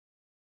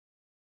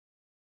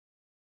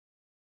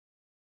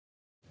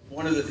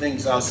one of the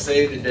things I'll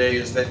say today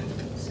is that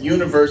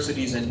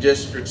universities and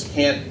districts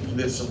can't do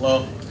this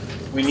alone.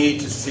 We need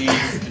to see,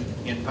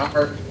 in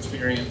our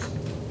experience,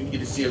 we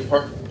need to see a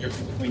partnership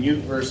between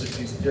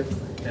universities,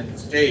 districts, and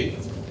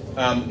states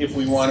if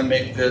we want to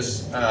make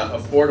this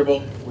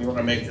affordable, if we want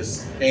to make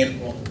this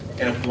sustainable,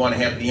 and if we want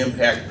to have the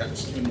impact on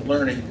student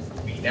learning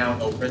we now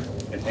know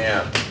principals can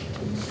have.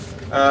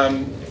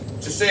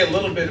 To say a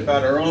little bit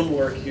about our own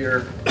work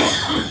here,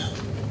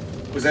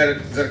 is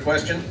that a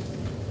question?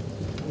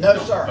 No,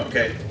 sir.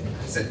 Okay.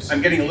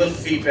 I'm getting a little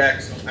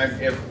feedback, so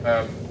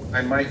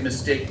I might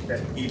mistake that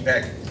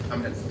feedback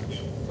comment.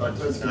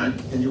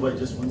 Can you wait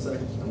just 1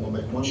 second? I'm going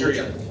to make one Sure, more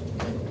yeah. change.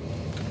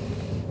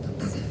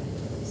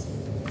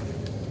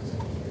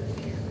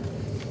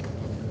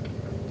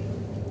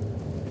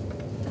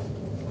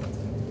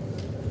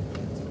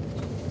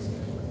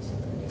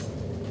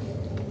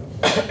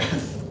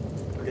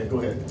 Okay, go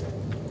ahead.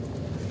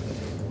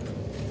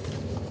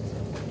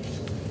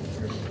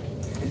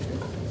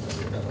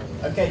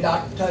 Okay,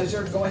 Dr.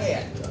 Tozer, go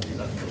ahead.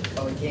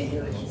 Oh, we can't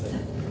hear it.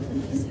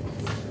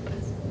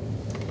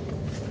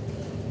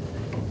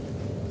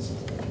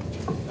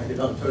 Okay,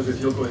 Dr. Tozer,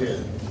 if you'll go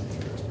ahead.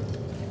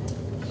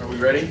 Are we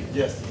ready?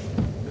 Yes.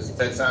 Does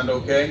that sound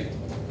okay?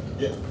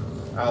 Yeah.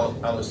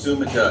 I'll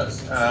assume it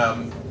does.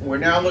 We're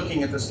now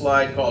looking at the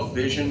slide called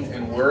Vision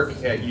and Work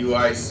at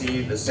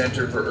UIC, the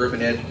Center for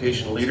Urban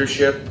Education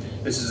Leadership.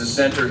 This is a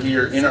center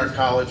here in our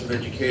College of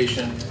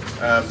Education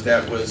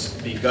that was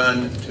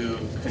begun to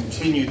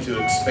continue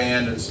to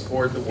expand and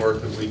support the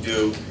work that we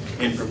do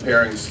in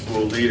preparing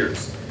school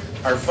leaders.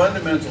 Our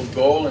fundamental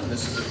goal, and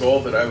this is a goal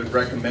that I would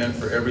recommend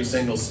for every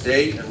single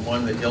state and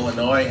one that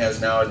Illinois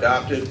has now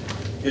adopted,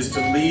 is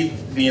to lead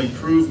the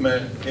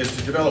improvement, is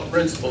to develop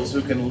principals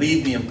who can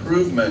lead the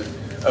improvement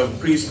of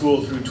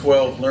preschool through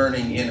 12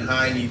 learning in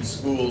high-need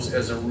schools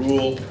as a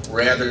rule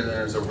rather than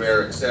as a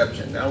rare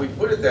exception. Now, we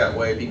put it that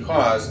way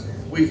because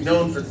we've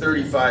known for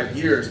 35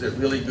 years that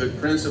really good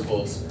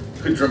principals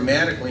could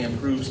dramatically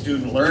improve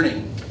student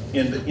learning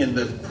in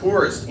the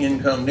poorest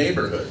income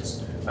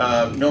neighborhoods,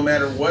 no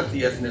matter what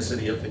the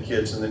ethnicity of the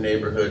kids in the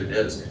neighborhood it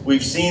is.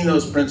 We've seen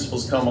those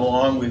principles come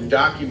along. We've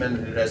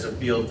documented it as a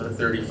field for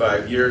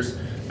 35 years.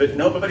 But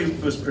nobody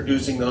was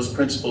producing those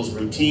principles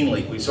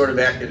routinely. We sort of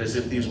acted as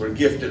if these were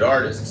gifted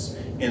artists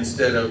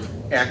instead of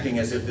acting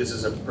as if this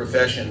is a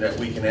profession that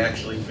we can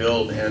actually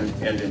build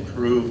and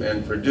improve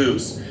and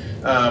produce.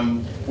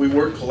 We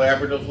work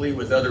collaboratively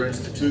with other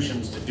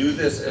institutions to do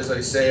this, as I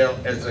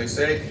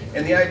say,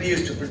 and the idea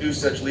is to produce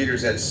such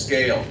leaders at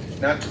scale,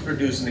 not to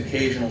produce an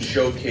occasional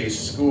showcase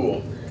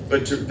school,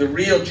 but the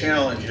real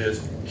challenge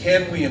is,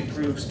 can we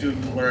improve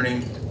student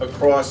learning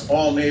across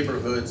all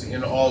neighborhoods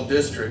in all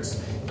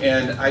districts?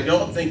 And I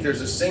don't think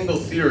there's a single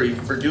theory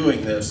for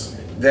doing this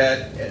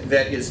that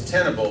is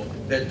tenable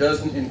that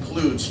doesn't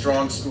include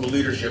strong school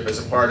leadership as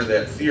a part of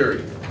that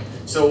theory.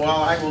 So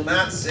while I will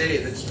not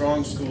say that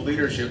strong school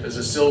leadership is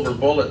a silver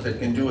bullet that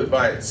can do it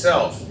by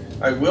itself,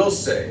 I will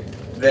say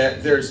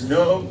that there's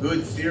no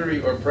good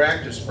theory or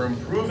practice for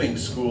improving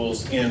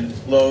schools in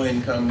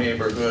low-income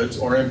neighborhoods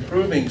or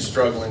improving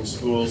struggling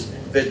schools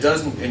that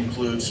doesn't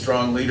include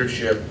strong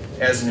leadership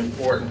as an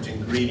important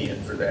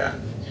ingredient for that.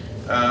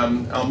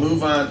 I'll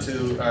move on to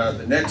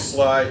the next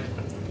slide.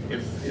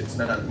 If it's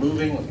not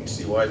moving, let me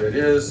see why that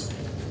is.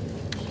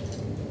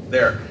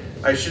 There.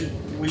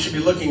 We should be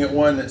looking at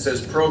one that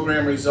says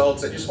program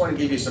results. I just want to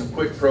give you some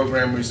quick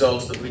program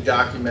results that we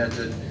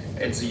documented.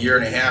 It's a year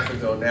and a half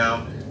ago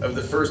now. Of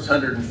the first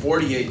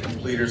 148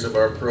 completers of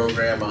our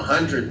program,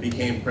 100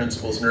 became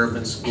principals in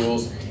urban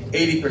schools.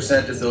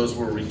 80% of those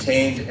were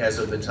retained as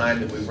of the time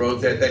that we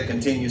wrote that. That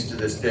continues to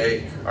this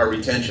day. Our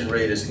retention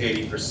rate is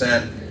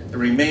 80%. The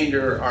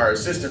remainder are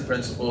assistant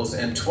principals,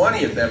 and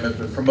 20 of them have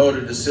been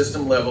promoted to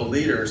system-level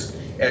leaders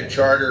at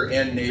charter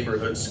and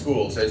neighborhood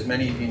schools. As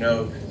many of you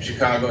know,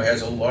 Chicago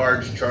has a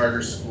large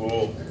charter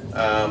school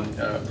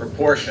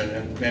proportion,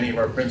 and many of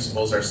our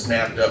principals are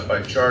snapped up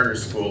by charter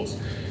schools.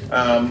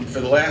 For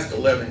the last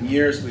 11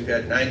 years, we've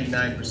had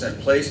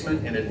 99%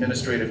 placement in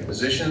administrative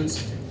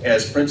positions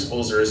as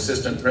principals or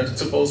assistant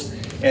principals,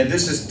 and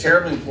this is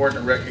terribly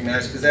important to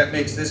recognize because that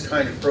makes this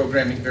kind of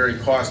programming very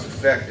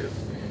cost-effective.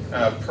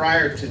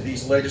 Prior to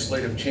these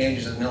legislative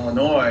changes in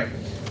Illinois,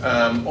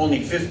 only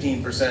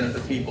 15% of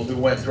the people who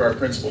went through our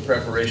principal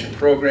preparation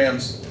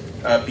programs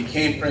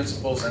became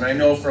principals, and I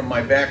know from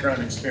my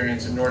background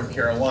experience in North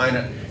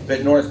Carolina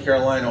that North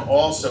Carolina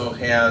also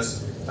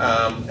has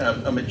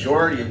a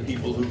majority of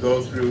people who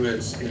go through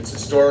its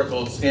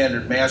historical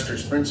standard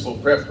master's principal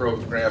prep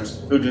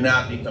programs who do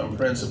not become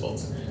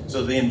principals.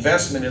 So the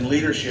investment in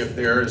leadership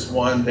there is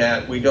one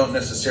that we don't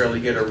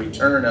necessarily get a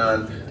return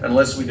on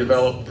unless we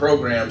develop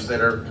programs that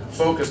are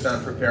focused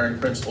on preparing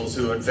principals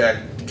who in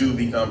fact do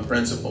become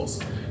principals.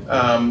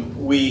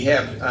 We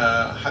have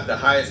the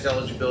highest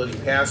eligibility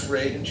pass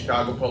rate in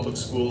Chicago Public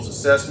Schools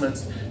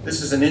assessments.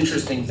 This is an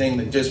interesting thing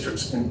that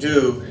districts can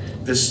do.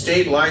 The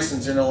state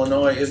license in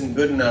Illinois isn't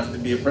good enough to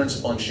be a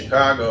principal in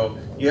Chicago.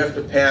 You have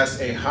to pass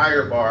a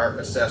higher bar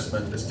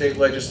assessment. The state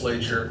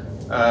legislature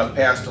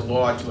passed a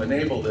law to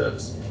enable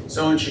this.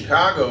 So in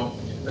Chicago,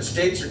 a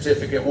state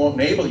certificate won't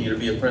enable you to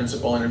be a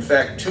principal, and in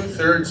fact,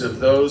 2/3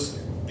 of those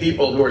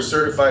people who are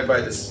certified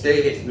by the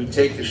state who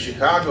take the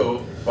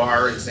Chicago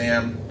bar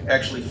exam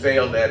actually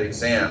fail that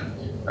exam.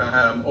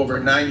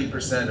 Over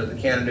 90% of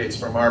the candidates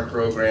from our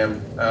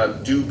program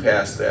do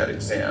pass that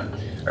exam.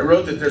 I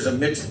wrote that there's a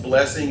mixed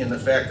blessing in the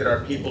fact that our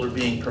people are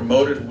being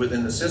promoted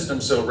within the system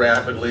so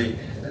rapidly.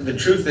 And the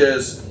truth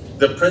is,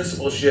 the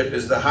principalship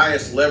is the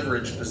highest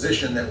leverage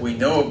position that we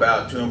know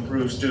about to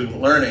improve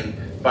student learning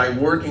by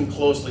working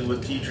closely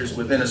with teachers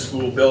within a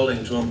school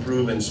building to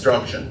improve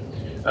instruction.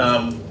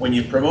 When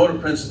you promote a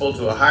principal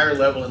to a higher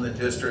level in the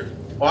district,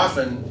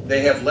 often they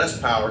have less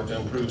power to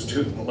improve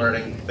student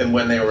learning than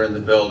when they were in the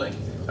building.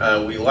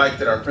 We like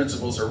that our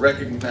principals are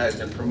recognized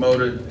and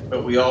promoted,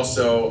 but we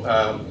also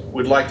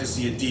would like to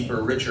see a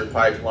deeper, richer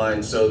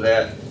pipeline so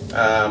that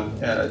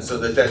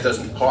that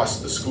doesn't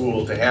cost the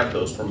school to have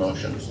those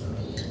promotions.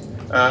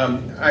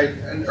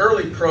 An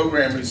early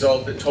program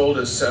result that told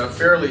us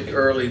fairly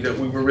early that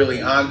we were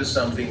really onto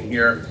something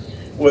here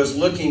was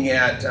looking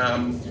at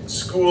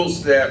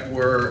schools that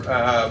were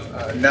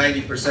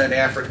 90%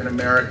 African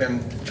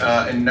American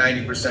and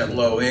 90%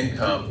 low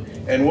income.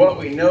 And what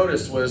we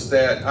noticed was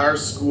that our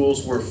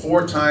schools were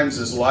 4 times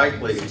as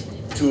likely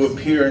to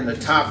appear in the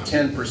top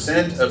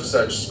 10% of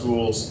such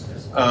schools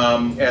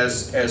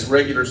as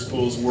regular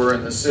schools were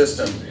in the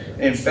system.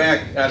 In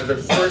fact, out of the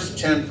first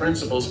 10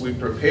 principals we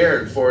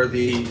prepared for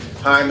the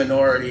high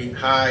minority,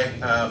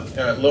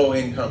 low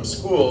income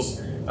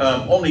schools,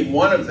 only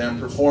one of them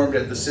performed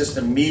at the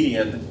system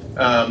median.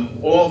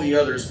 All the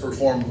others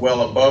performed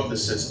well above the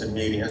system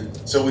median.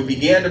 So we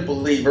began to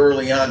believe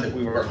early on that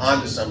we were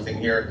onto something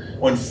here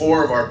when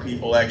 4 of our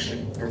people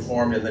actually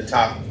performed in the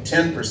top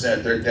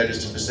 10%. That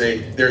is to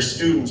say, their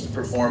students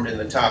performed in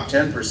the top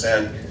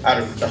 10% out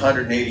of the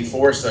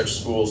 184 such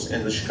schools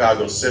in the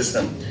Chicago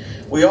system.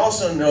 We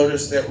also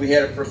noticed that we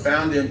had a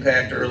profound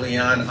impact early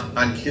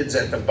on kids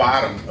at the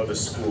bottom of a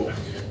school.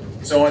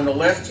 So on the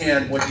left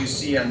hand, what you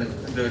see on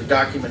the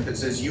document that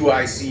says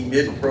UIC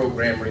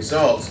mid-program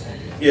results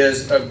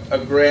is a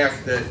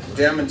graph that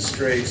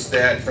demonstrates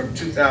that from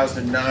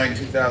 2009,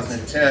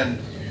 2010,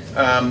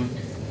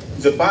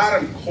 the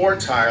bottom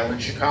quartile in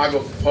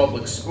Chicago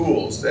public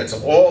schools, that's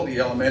all the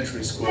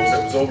elementary schools,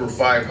 that was over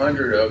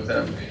 500 of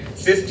them,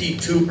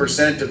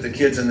 52% of the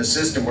kids in the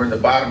system were in the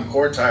bottom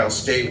quartile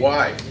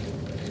statewide.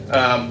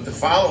 The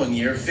following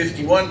year,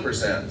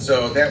 51%.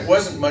 So that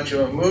wasn't much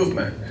of a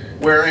movement.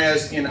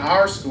 Whereas in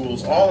our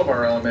schools, all of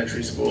our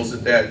elementary schools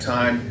at that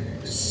time,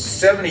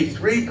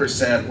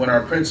 73% when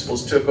our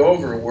principals took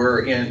over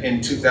were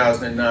in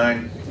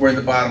 2009 were in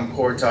the bottom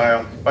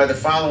quartile. By the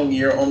following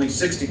year, only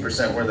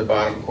 60% were in the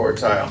bottom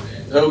quartile.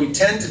 So we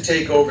tend to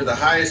take over the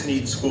highest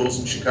need schools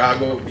in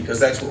Chicago because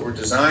that's what we're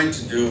designed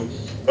to do,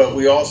 but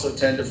we also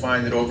tend to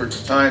find that over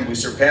time we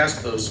surpass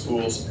those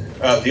schools,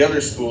 the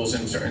other schools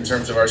in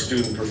terms of our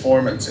student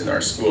performance in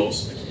our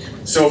schools.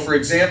 So for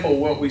example,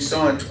 what we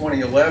saw in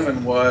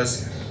 2011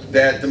 was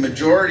that the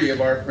majority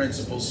of our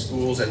principal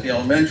schools at the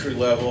elementary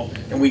level,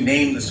 and we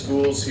named the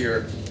schools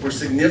here, were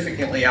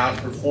significantly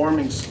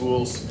outperforming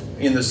schools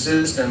in the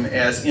system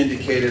as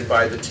indicated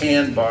by the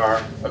tan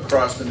bar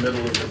across the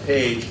middle of the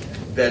page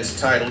that's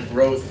titled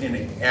Growth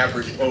in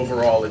Average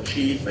Overall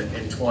Achievement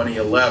in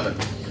 2011.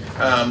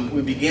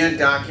 We began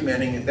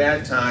documenting at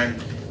that time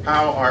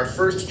how our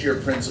first-year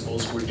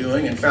principals were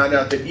doing and found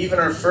out that even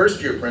our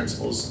first-year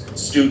principals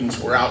students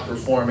were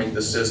outperforming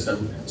the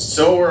system.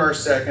 So were our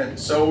second,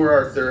 so were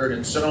our third,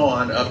 and so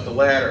on up the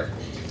ladder.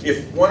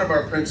 If one of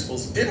our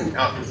principals didn't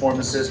outperform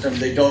the system,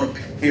 they don't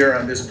appear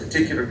on this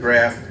particular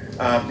graph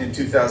in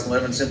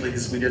 2011 simply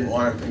because we didn't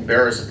want to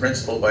embarrass a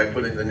principal by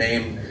putting the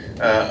name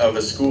of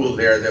a school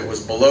there that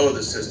was below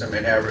the system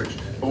in average.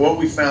 But what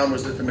we found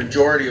was that the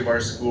majority of our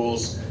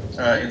schools,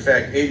 in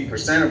fact,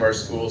 80% of our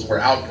schools were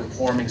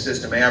outperforming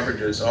system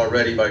averages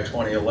already by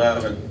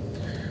 2011.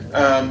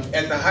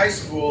 At the high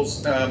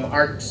schools,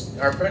 our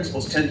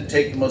principals tend to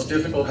take the most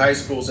difficult high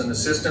schools in the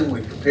system.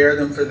 We prepare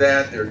them for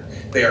that.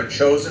 They are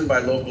chosen by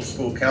local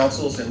school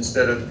councils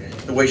instead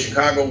of the way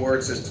Chicago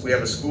works is we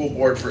have a school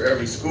board for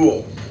every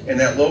school. And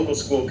that local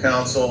school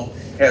council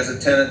has a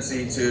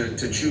tendency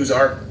to choose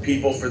our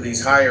people for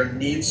these higher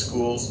need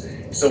schools.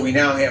 So we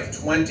now have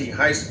 20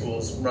 high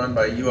schools run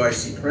by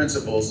UIC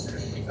principals,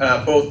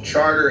 both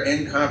charter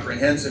and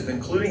comprehensive,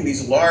 including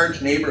these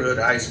large neighborhood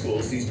high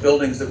schools, these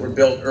buildings that were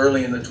built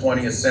early in the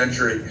 20th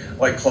century,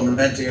 like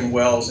Clemente and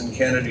Wells and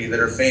Kennedy, that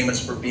are famous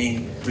for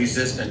being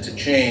resistant to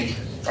change.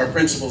 Our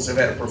principals have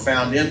had a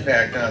profound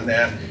impact on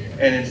that,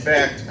 and in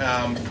fact,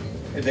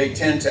 they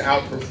tend to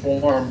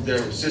outperform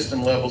their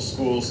system level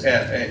schools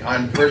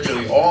on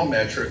virtually all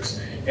metrics.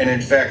 And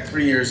in fact,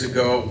 3 years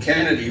ago,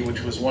 Kennedy,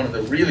 which was one of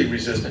the really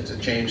resistant to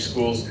change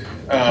schools,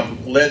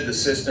 led the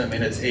system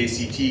in its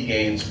ACT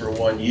gains for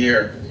 1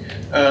 year.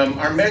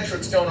 Our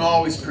metrics don't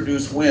always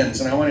produce wins,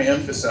 and I want to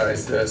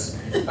emphasize this.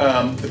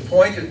 The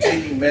point of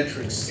taking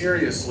metrics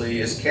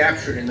seriously is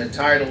captured in the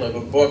title of a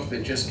book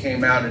that just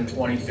came out in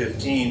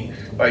 2015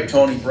 by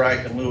Tony Bright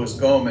and Louis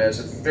Gomez,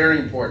 a very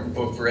important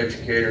book for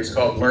educators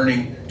called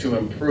Learning to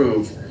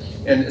Improve.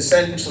 And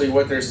essentially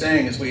what they're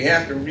saying is we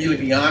have to really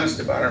be honest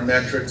about our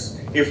metrics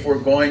if we're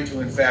going to,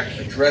 in fact,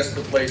 address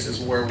the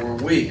places where we're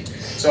weak.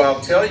 So I'll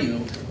tell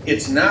you,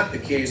 it's not the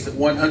case that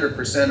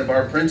 100% of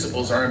our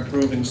principals are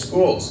improving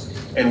schools.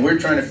 And we're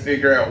trying to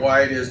figure out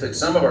why it is that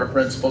some of our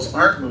principals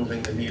aren't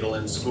moving the needle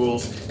in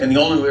schools. And the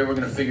only way we're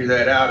going to figure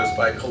that out is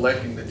by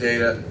collecting the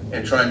data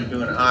and trying to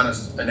do an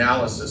honest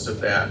analysis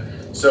of that.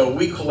 So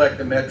we collect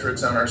the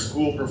metrics on our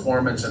school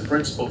performance and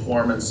principal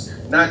performance,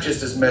 not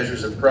just as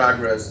measures of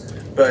progress,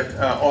 but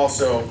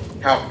also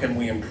how can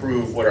we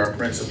improve what our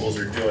principals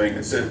are doing.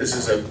 This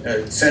is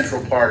a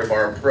central part of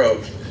our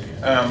approach.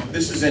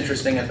 This is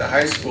interesting at the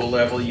high school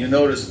level. You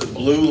notice the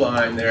blue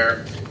line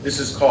there. This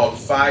is called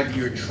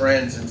 5-year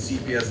trends in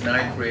CPS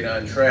 9th grade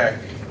on track.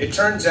 It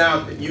turns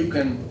out that you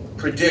can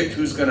predict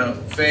who's going to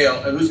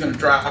fail and who's going to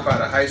drop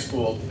out of high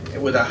school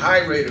with a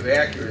high rate of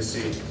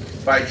accuracy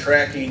by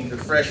tracking the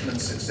freshman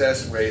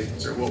success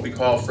rates, or what we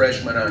call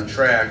freshmen on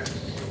track.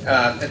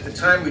 At the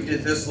time we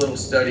did this little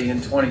study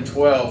in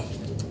 2012,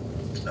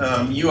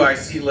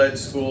 UIC-led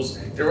schools,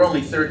 there were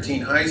only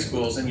 13 high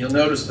schools, and you'll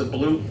notice the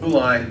blue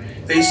line,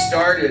 they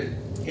started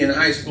in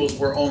high schools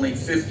where only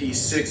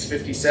 56,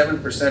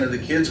 57% of the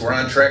kids were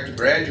on track to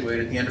graduate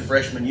at the end of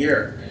freshman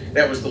year.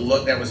 That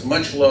was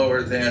much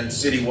lower than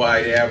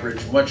citywide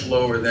average, much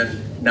lower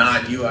than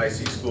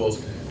non-UIC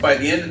schools. By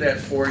the end of that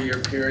 4-year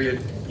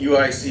period,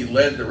 UIC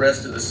led the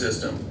rest of the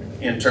system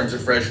in terms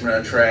of freshmen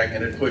on track,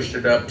 and it pushed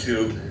it up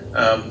to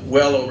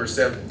well over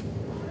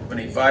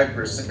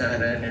 75%,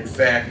 and in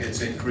fact,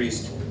 it's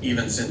increased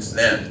even since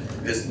then.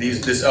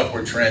 This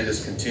upward trend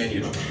has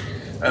continued.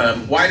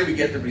 Why do we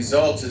get the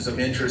results is of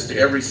interest to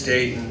every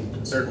state,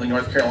 and certainly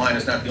North Carolina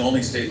is not the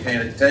only state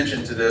paying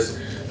attention to this.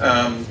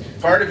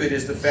 Part of it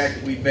is the fact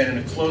that we've been in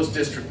a close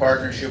district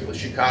partnership with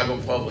Chicago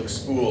Public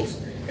Schools.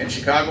 And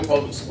Chicago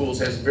Public Schools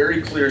has very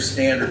clear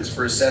standards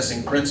for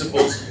assessing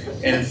principals,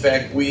 and in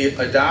fact, we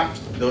adopt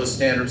those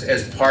standards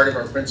as part of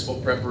our principal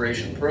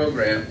preparation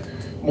program.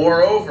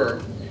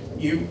 Moreover,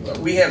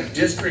 we have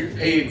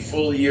district-paid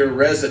full-year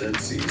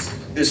residencies.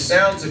 This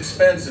sounds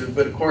expensive,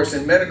 but of course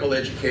in medical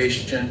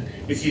education,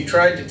 if you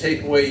tried to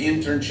take away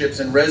internships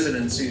and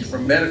residencies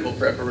from medical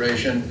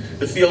preparation,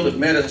 the field of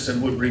medicine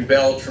would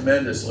rebel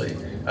tremendously.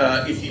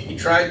 If you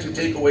tried to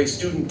take away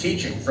student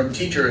teaching from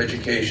teacher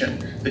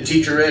education, the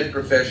teacher ed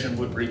profession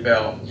would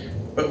rebel.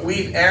 But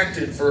we've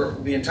acted for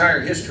the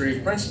entire history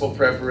of principal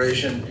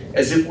preparation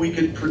as if we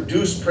could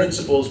produce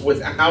principals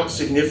without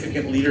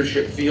significant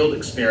leadership field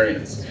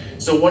experience.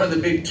 So one of the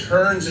big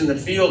turns in the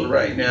field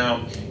right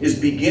now is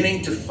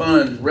beginning to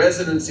fund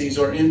residencies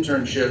or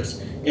internships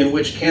in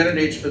which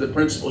candidates for the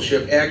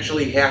principalship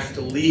actually have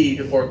to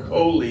lead or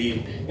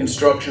co-lead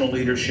instructional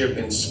leadership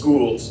in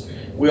schools.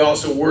 We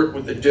also work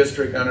with the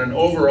district on an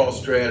overall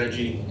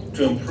strategy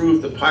to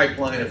improve the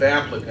pipeline of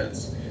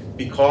applicants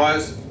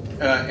because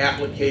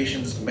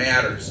applications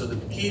matter. So the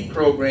key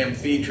program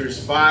features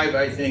 5,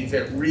 I think,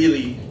 that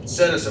really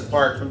set us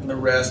apart from the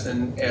rest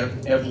and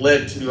have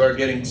led to our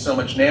getting so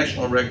much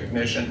national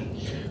recognition.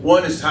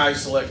 One is high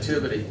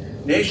selectivity.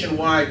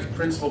 Nationwide,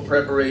 principal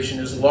preparation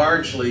is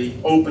largely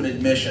open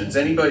admissions.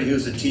 Anybody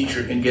who's a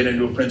teacher can get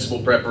into a principal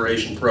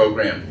preparation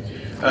program.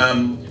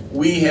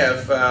 We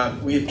have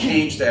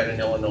changed that in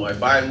Illinois.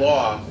 By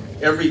law,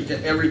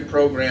 every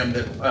program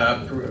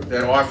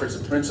that offers a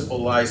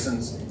principal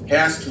license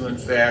has to, in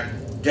fact,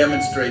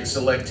 demonstrate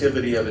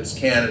selectivity of its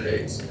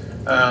candidates.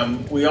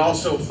 We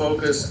also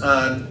focus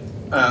on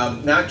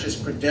not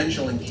just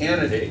credentialing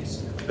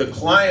candidates. The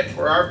client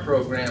for our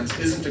programs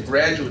isn't a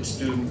graduate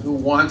student who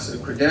wants a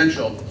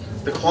credential.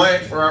 The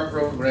client for our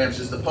programs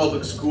is the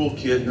public school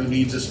kid who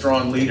needs a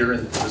strong leader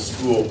in the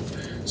school.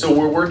 So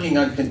we're working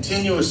on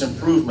continuous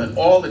improvement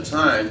all the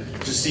time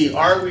to see,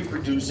 are we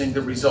producing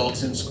the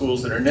results in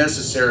schools that are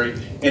necessary?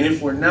 And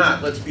if we're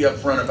not, let's be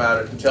upfront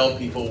about it and tell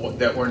people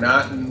that we're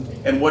not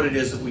and what it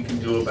is that we can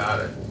do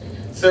about it.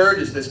 Third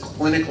is this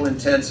clinical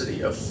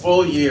intensity, a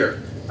full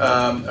year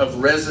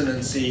of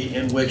residency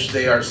in which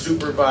they are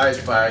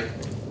supervised by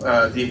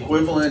the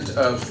equivalent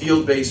of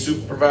field-based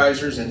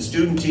supervisors in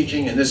student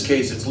teaching. In this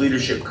case, it's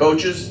leadership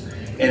coaches.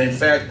 And in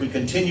fact, we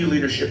continue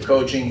leadership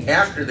coaching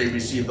after they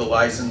receive the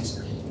license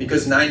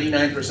because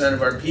 99%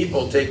 of our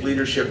people take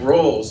leadership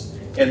roles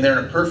and they're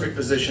in a perfect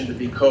position to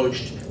be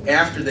coached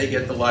after they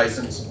get the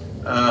license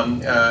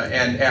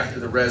and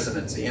after the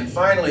residency. And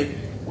finally,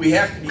 we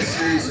have to be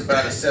serious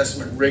about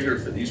assessment rigor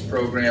for these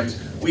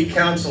programs. We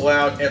counsel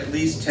out at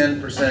least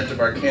 10% of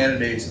our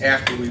candidates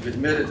after we've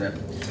admitted them.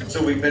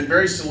 So we've been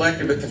very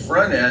selective at the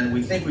front end.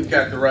 We think we've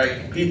got the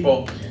right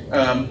people,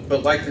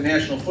 but like the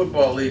National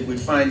Football League, we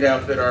find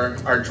out that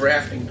our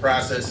drafting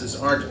processes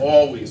aren't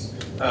always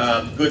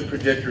good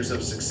predictors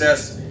of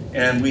success,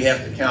 and we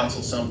have to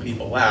counsel some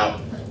people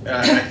out.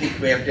 I think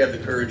we have to have the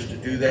courage to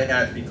do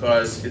that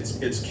because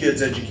it's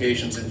kids'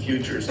 educations and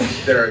futures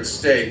that are at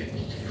stake.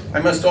 I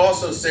must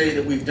also say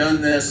that we've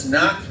done this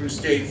not through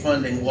state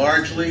funding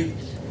largely,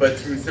 but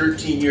through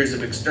 13 years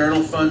of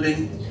external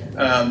funding.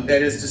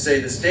 That is to say,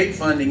 the state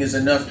funding is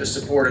enough to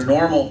support a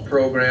normal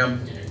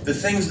program. The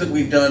things that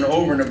we've done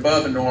over and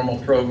above a normal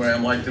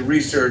program, like the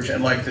research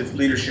and like the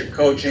leadership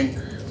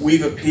coaching,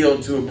 we've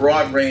appealed to a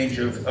broad range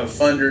of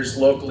funders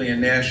locally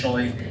and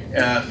nationally,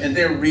 and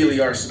they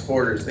really are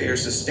supporters. They are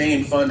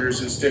sustained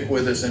funders who stick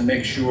with us and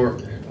make sure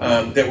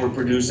that we're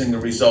producing the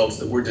results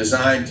that we're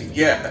designed to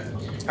get.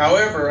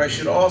 However, I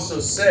should also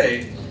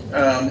say,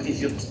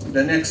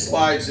 the next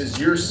slide says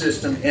your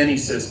system, any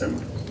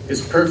system,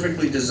 is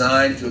perfectly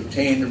designed to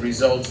obtain the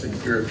results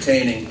that you're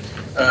obtaining.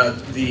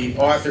 The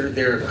author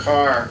there,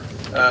 Carr,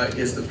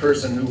 is the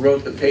person who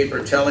wrote the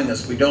paper telling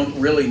us we don't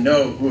really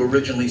know who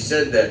originally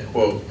said that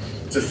quote.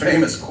 It's a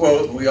famous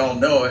quote, and we all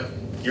know it.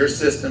 Your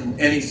system,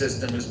 any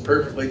system, is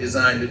perfectly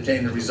designed to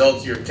obtain the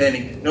results you're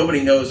obtaining.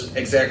 Nobody knows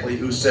exactly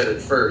who said it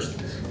first.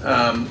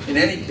 In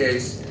any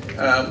case,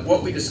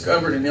 what we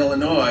discovered in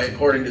Illinois,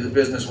 according to the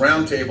Business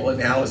Roundtable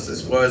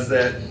analysis, was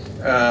that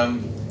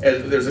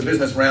there's a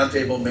Business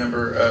Roundtable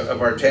member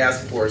of our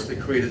task force that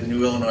created the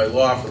new Illinois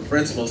law for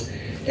principals,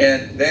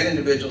 and that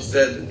individual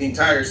said that the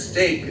entire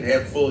state could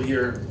have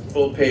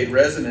full paid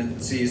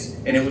residencies,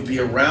 and it would be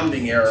a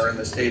rounding error in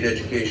the state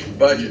education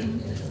budget.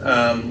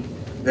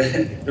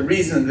 The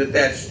reason that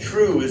that's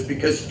true is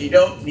because you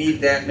don't need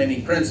that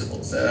many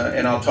principals,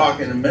 and I'll talk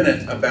in a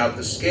minute about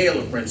the scale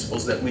of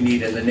principals that we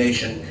need in the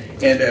nation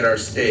and at our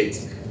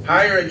states.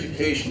 Higher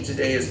education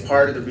today is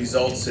part of the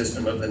results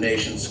system of the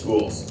nation's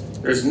schools.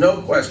 There's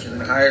no question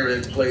that higher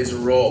ed plays a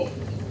role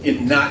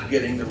in not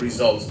getting the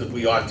results that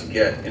we ought to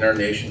get in our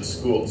nation's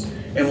schools.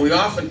 And we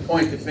often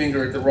point the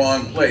finger at the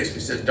wrong place. We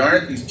said,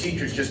 darn it, these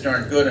teachers just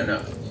aren't good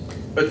enough.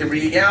 But the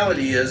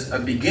reality is a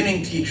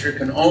beginning teacher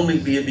can only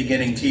be a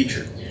beginning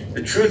teacher.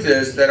 The truth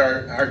is that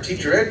our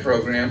teacher ed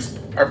programs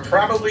are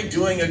probably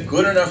doing a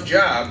good enough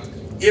job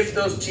if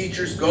those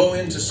teachers go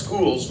into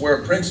schools where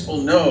a principal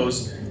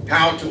knows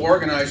how to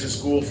organize a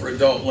school for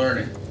adult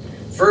learning.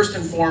 First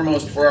and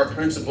foremost for our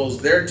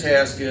principals, their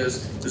task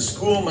is the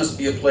school must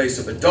be a place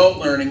of adult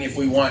learning if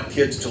we want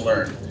kids to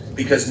learn.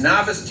 Because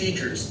novice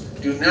teachers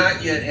do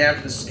not yet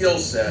have the skill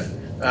set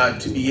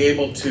to be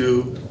able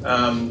to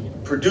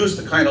produce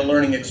the kind of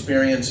learning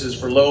experiences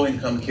for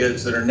low-income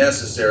kids that are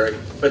necessary,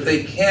 but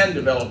they can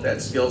develop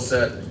that skill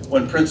set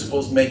when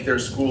principals make their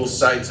schools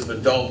sites of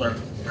adult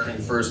learning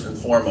first and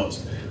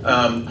foremost.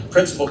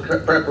 Principal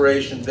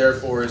preparation,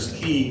 therefore, is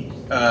key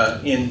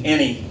in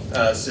any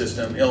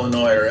system,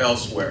 Illinois or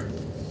elsewhere.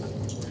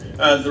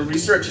 The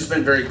research has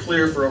been very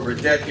clear for over a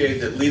decade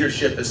that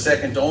leadership is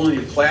second only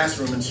to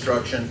classroom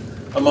instruction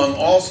among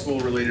all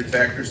school-related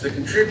factors that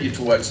contribute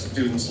to what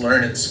students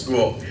learn at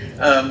school.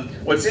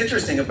 What's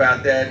interesting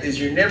about that is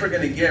you're never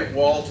going to get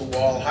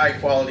wall-to-wall,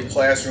 high-quality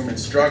classroom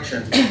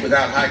instruction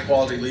without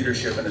high-quality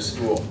leadership in a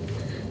school.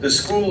 The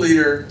school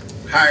leader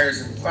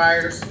hires and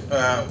fires,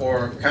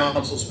 or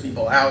counsels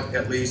people out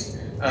at least.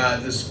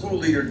 The school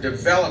leader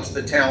develops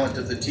the talent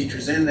of the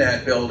teachers in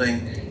that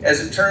building. As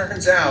it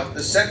turns out,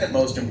 the second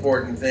most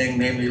important thing,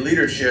 namely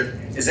leadership,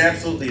 is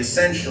absolutely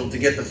essential to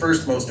get the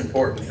first most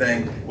important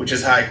thing, which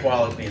is high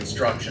quality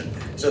instruction.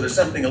 So there's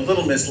something a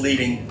little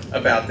misleading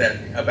about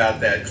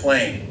that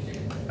claim.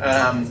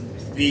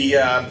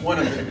 One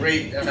of the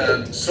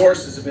great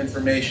sources of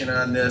information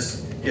on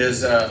this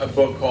is a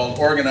book called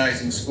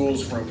Organizing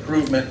Schools for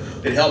Improvement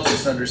that helps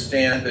us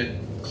understand that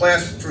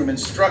classroom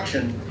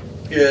instruction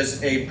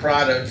is a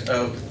product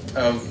of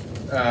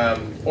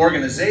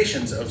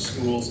organizations of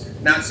schools,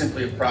 not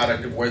simply a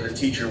product of where the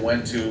teacher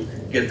went to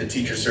get the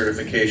teacher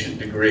certification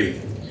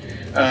degree.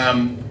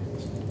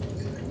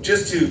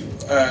 Just to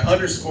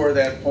underscore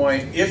that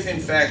point, if in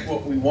fact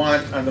what we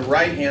want on the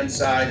right-hand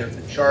side of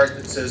the chart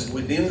that says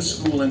within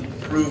school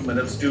improvement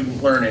of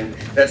student learning,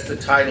 that's the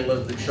title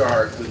of the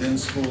chart, within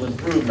school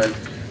improvement,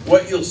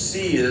 what you'll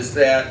see is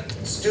that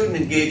student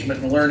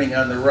engagement and learning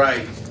on the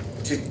right,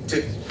 to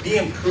be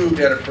improved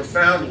at a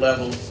profound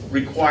level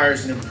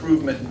requires an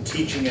improvement in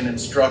teaching and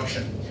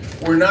instruction.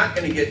 We're not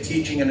going to get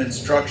teaching and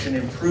instruction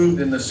improved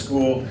in the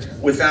school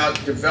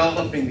without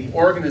developing the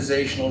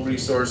organizational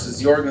resources,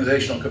 the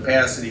organizational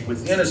capacity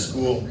within a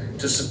school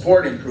to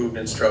support improved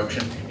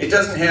instruction. It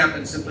doesn't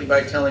happen simply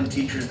by telling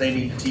teachers they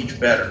need to teach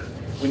better.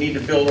 We need to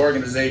build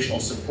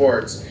organizational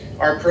supports.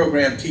 Our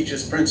program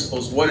teaches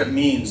principals what it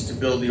means to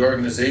build the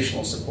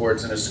organizational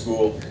supports in a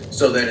school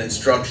so that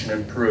instruction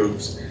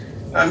improves.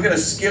 I'm going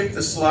to skip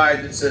the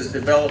slide that says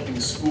developing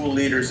school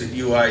leaders at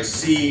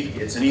UIC.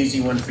 It's an easy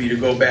one for you to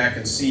go back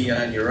and see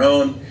on your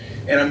own.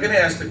 And I'm going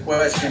to ask the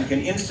question, can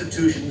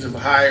institutions of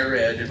higher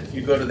ed, if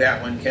you go to that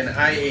one, can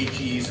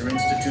IHEs or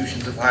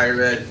institutions of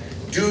higher ed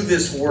do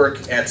this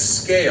work at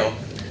scale?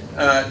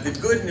 The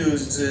good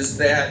news is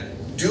that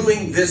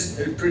doing this,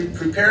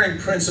 preparing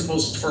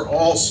principals for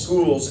all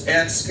schools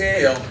at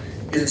scale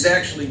is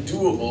actually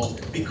doable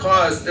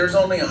because there's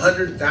only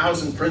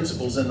 100,000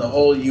 principals in the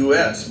whole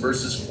U.S.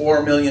 versus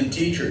 4 million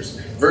teachers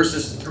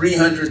versus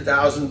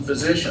 300,000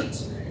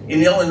 physicians.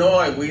 In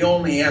Illinois, we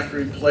only have to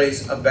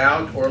replace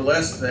about or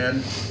less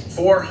than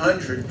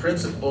 400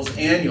 principals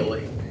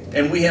annually,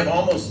 and we have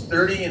almost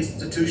 30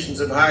 institutions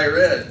of higher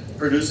ed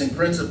producing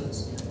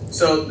principals.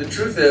 So the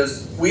truth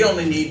is, we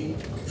only need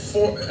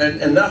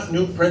enough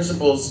new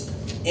principals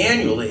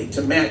annually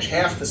to match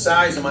half the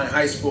size of my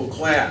high school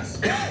class.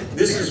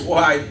 This is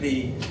why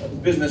the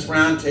Business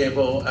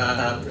Roundtable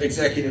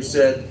executive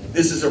said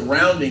this is a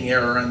rounding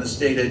error on the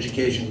state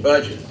education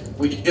budget.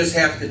 We just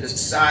have to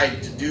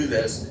decide to do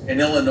this, and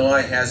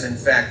Illinois has in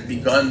fact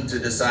begun to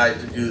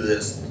decide to do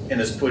this and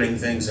is putting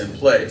things in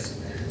place.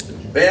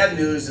 Bad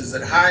news is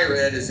that higher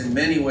ed is in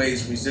many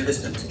ways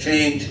resistant to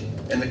change,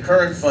 and the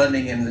current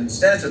funding and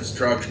incentive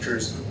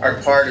structures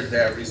are part of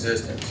that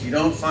resistance. You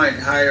don't find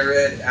higher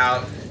ed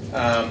out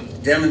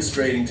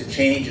demonstrating to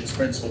change its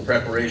principal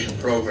preparation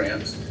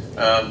programs.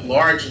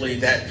 Largely,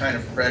 that kind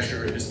of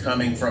pressure is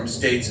coming from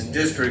states and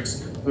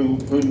districts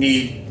who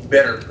need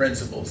better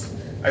principals.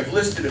 I've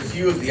listed a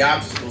few of the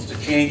obstacles to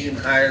change in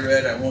higher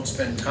ed. I won't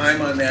spend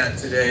time on that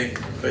today,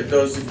 but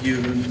those of you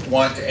who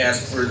want to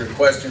ask further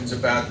questions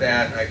about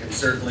that, I can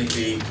certainly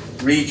be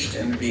reached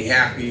and be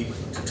happy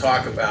to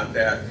talk about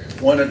that.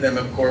 One of them,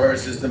 of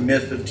course, is the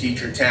myth of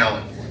teacher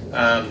talent.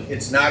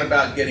 It's not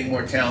about getting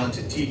more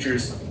talented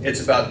teachers,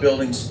 it's about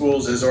building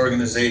schools as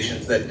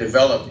organizations that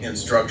develop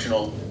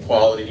instructional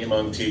quality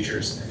among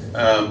teachers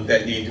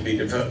that need to be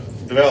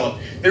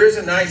developed. There is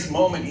a nice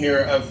moment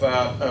here of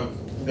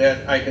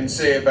that I can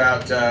say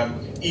about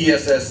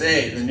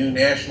ESSA, the new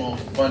National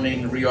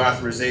Funding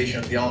Reauthorization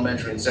of the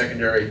Elementary and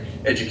Secondary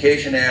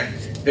Education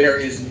Act. There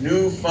is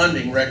new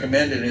funding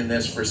recommended in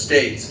this for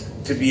states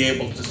to be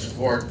able to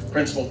support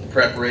principal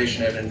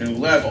preparation at a new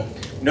level.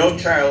 No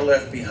Child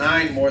Left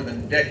Behind more than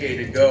a decade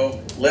ago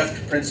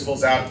left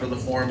principals out for the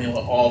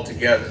formula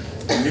altogether.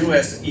 The new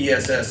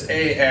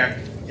ESSA Act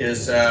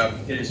is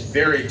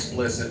very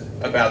explicit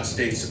about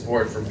state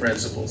support for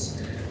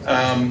principals.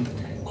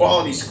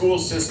 Quality school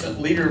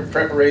system leader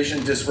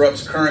preparation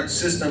disrupts current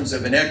systems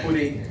of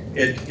inequity.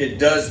 It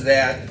does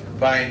that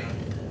by,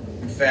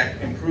 in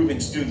fact, improving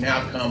student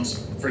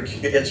outcomes for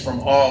kids from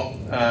all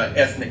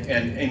ethnic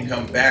and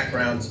income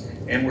backgrounds,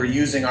 and we're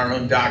using our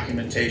own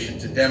documentation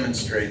to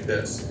demonstrate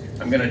this.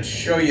 I'm going to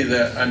show you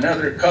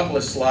another couple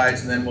of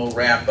slides and then we'll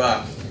wrap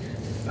up.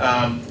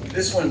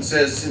 This one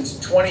says, since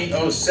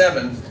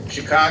 2007,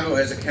 Chicago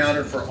has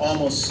accounted for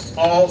almost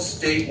all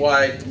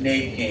statewide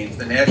NAEP gains,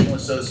 the National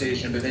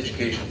Association of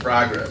Education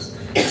Progress.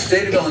 The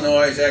state of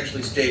Illinois has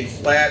actually stayed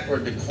flat or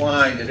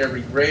declined at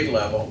every grade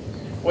level.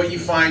 What you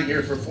find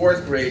here for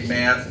fourth grade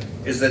math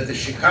is that the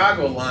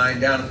Chicago line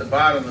down at the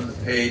bottom of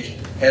the page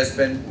has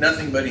been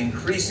nothing but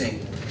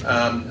increasing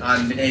on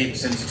NAEP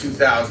since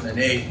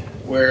 2008,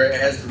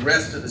 whereas the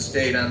rest of the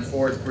state on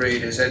fourth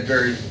grade has had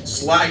very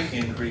slight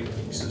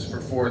increases for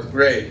fourth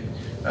grade.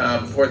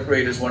 Fourth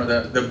grade is one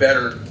of the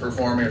better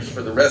performers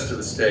for the rest of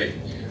the state.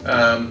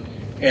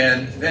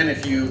 And then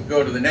if you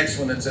go to the next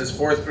one that says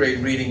fourth grade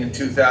reading in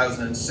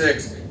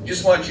 2006,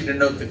 just want you to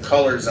note the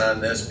colors on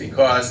this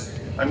because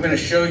I'm going to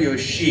show you a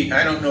sheet.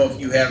 I don't know if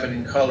you have it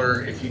in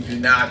color. If you do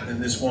not,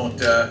 then this won't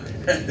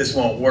this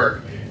won't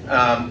work.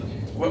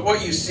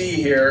 What you see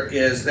here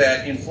is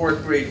that in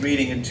fourth grade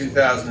reading in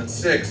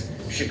 2006,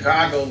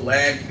 Chicago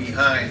lagged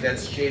behind.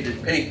 That's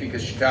shaded pink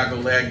because Chicago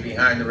lagged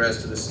behind the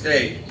rest of the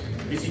state.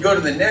 If you go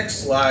to the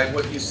next slide,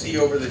 what you see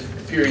over the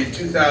period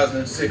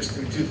 2006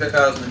 through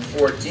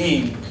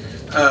 2014,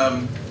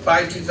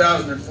 by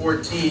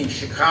 2014,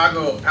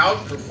 Chicago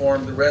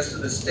outperformed the rest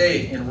of the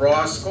state in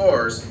raw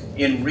scores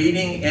in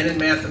reading and in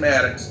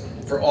mathematics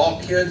for all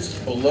kids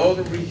below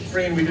the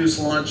free and reduced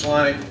lunch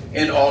line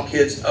and all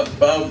kids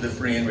above the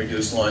free and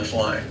reduced lunch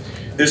line.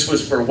 This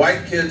was for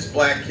white kids,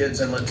 black kids,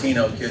 and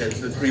Latino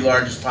kids, the three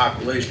largest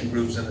population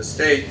groups in the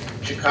state.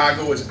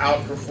 Chicago was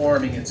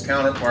outperforming its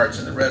counterparts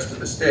in the rest of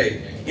the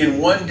state. In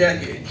one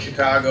decade,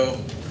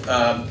 Chicago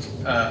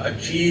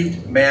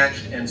achieved,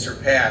 matched, and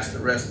surpassed the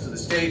rest of the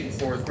state in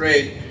fourth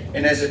grade.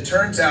 And as it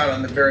turns out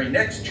on the very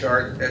next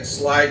chart, that's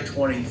slide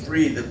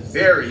 23, the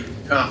very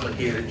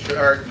complicated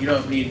chart, you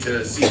don't need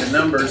to see the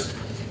numbers.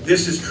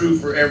 This is true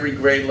for every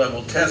grade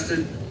level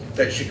tested,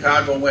 that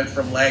Chicago went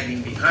from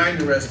lagging behind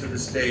the rest of the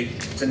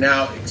state to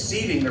now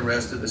exceeding the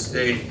rest of the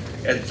state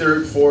at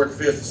 3rd, 4th,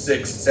 5th,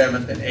 6th,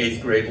 7th, and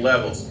 8th grade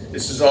levels.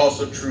 This is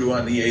also true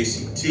on the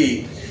ACT.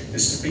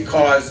 This is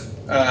because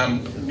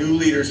new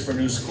leaders for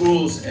new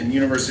schools and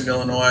University of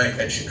Illinois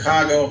at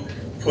Chicago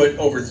put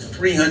over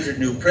 300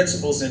 new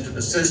principals into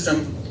the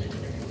system.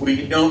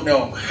 We don't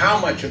know how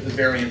much of the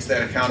variance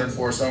that accounted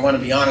for, so I want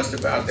to be honest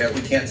about that.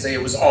 We can't say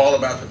it was all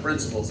about the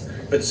principals,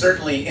 but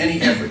certainly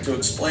any effort to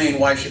explain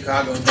why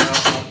Chicago now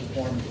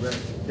outperforms the rest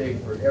of the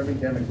state for every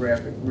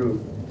demographic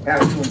group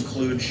has to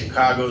include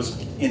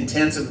Chicago's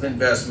intensive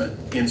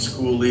investment in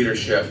school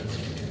leadership.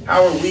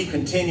 How are we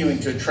continuing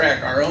to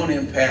track our own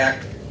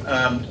impact?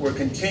 We're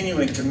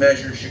continuing to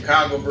measure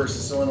Chicago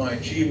versus Illinois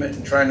achievement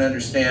and trying to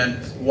understand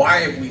why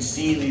have we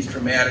seen these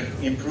dramatic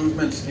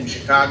improvements in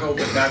Chicago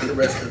but not the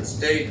rest of the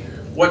state?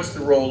 What's the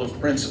role of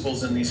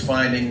principals in these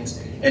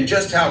findings? And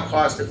just how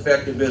cost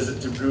effective is it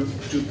to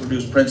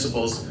produce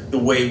principals the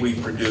way we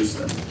produce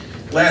them?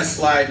 Last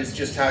slide is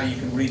just how you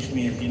can reach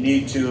me if you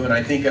need to, and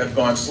I think I've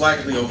gone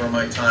slightly over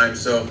my time,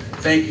 so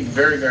thank you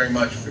very, very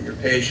much for your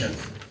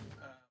patience.